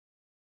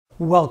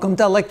Welcome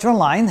to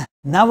Electron.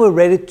 Now we're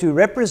ready to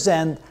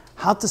represent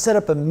how to set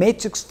up a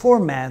matrix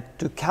format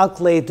to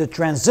calculate the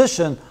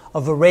transition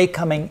of a ray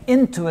coming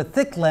into a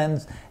thick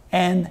lens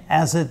and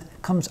as it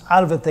comes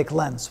out of a thick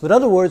lens. In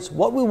other words,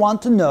 what we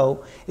want to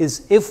know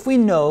is if we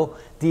know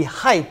the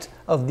height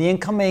of the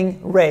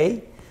incoming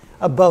ray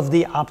above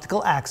the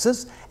optical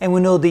axis, and we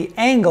know the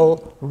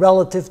angle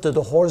relative to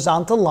the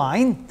horizontal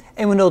line,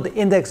 and we know the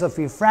index of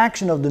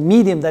refraction of the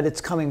medium that it's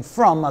coming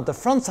from at the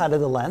front side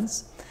of the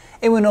lens,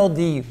 and we know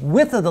the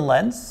width of the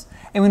lens,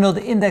 and we know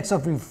the index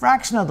of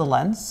refraction of the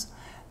lens,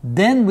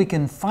 then we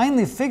can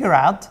finally figure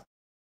out,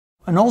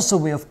 and also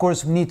we of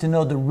course need to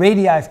know the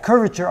radii of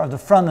curvature of the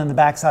front and the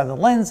back side of the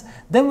lens,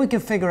 then we can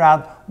figure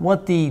out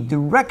what the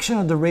direction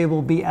of the ray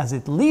will be as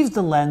it leaves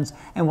the lens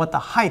and what the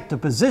height, the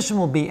position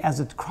will be as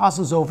it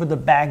crosses over the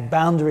back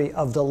boundary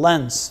of the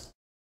lens.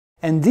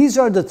 And these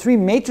are the three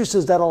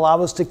matrices that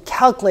allow us to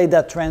calculate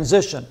that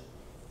transition.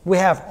 We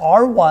have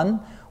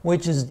R1,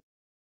 which is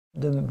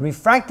the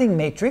refracting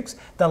matrix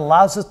that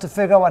allows us to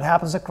figure out what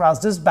happens across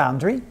this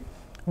boundary.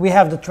 We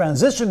have the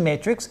transition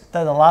matrix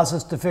that allows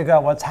us to figure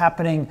out what's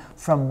happening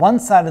from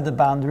one side of the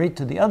boundary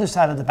to the other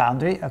side of the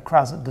boundary,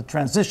 across the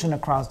transition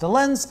across the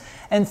lens.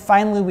 And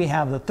finally, we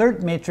have the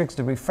third matrix,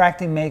 the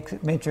refracting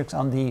matrix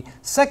on the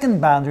second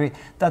boundary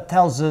that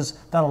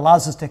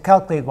allows us to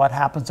calculate what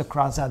happens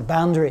across that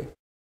boundary.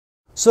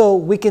 So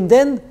we can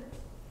then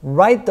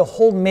write the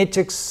whole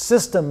matrix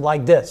system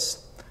like this.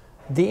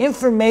 The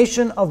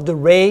information of the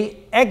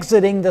ray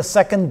exiting the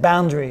second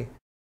boundary,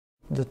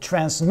 the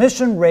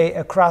transmission ray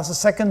across the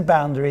second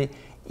boundary,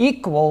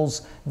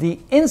 equals the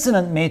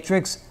incident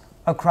matrix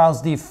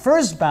across the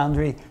first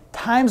boundary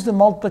times the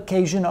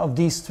multiplication of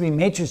these three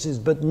matrices.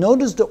 But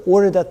notice the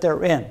order that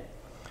they're in.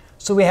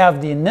 So we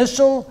have the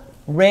initial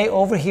ray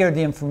over here,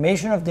 the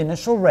information of the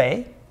initial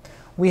ray.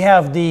 We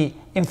have the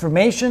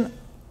information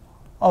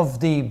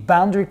of the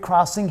boundary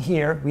crossing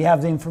here. We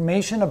have the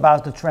information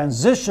about the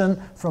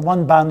transition from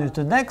one boundary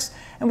to the next,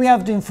 and we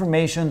have the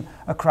information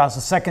across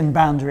the second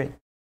boundary.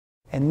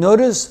 And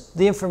notice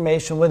the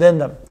information within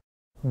them.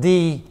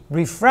 The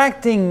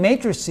refracting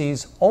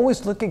matrices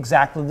always look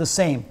exactly the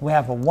same. We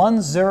have a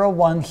 1, 0,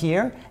 1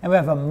 here, and we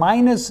have a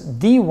minus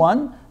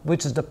D1,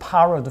 which is the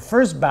power of the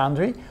first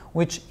boundary,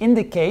 which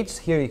indicates,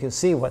 here you can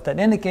see what that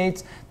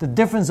indicates, the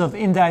difference of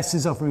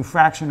indices of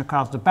refraction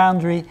across the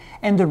boundary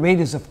and the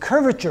radius of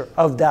curvature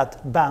of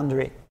that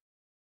boundary,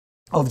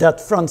 of that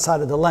front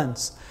side of the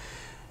lens.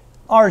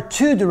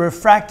 R2, the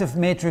refractive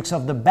matrix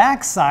of the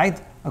back side,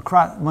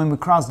 when we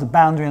cross the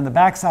boundary on the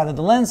back side of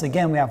the lens,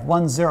 again we have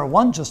 1, 0,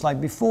 1, just like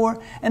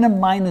before, and a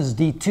minus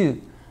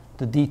D2.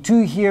 The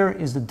D2 here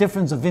is the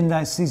difference of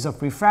indices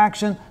of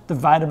refraction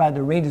divided by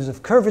the radius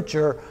of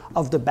curvature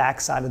of the back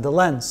side of the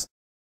lens.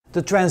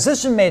 The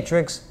transition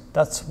matrix,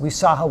 we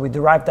saw how we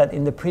derived that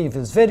in the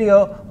previous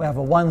video. We have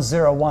a 1,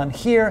 0, 1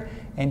 here,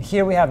 and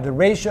here we have the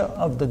ratio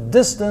of the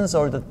distance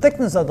or the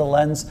thickness of the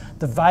lens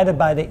divided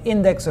by the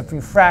index of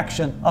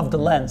refraction of the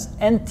lens.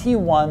 And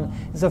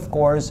T1 is of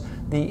course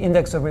the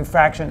index of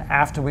refraction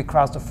after we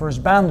cross the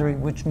first boundary,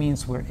 which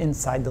means we're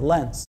inside the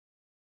lens.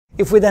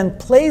 If we then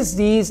place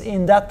these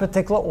in that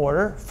particular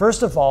order,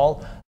 first of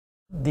all,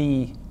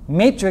 the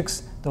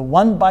matrix, the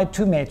 1 by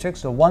 2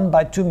 matrix,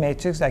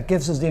 that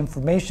gives us the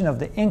information of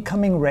the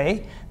incoming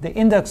ray, the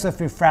index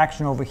of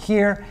refraction over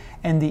here,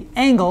 and the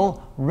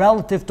angle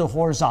relative to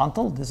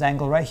horizontal, this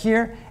angle right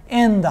here,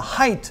 and the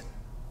height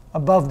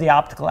above the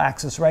optical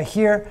axis right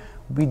here.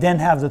 We then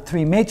have the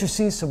three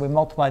matrices, so we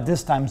multiply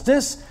this times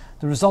this.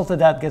 The result of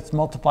that gets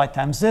multiplied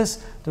times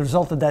this. The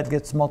result of that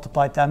gets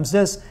multiplied times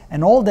this.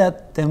 And all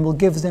that then will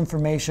give us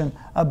information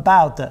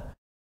about the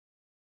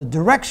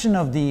direction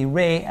of the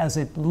ray as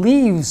it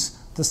leaves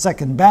the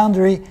second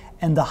boundary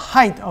and the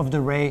height of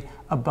the ray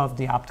above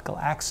the optical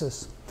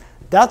axis.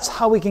 That's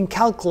how we can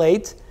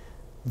calculate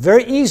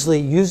very easily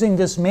using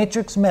this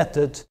matrix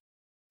method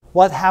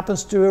what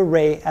happens to a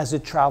ray as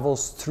it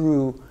travels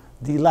through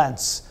the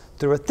lens,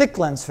 through a thick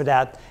lens for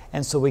that.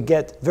 And so we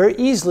get very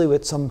easily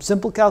with some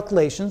simple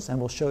calculations, and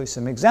we'll show you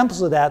some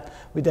examples of that,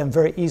 we then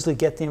very easily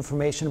get the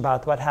information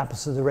about what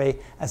happens to the ray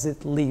as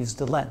it leaves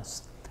the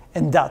lens.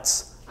 And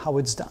that's how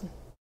it's done.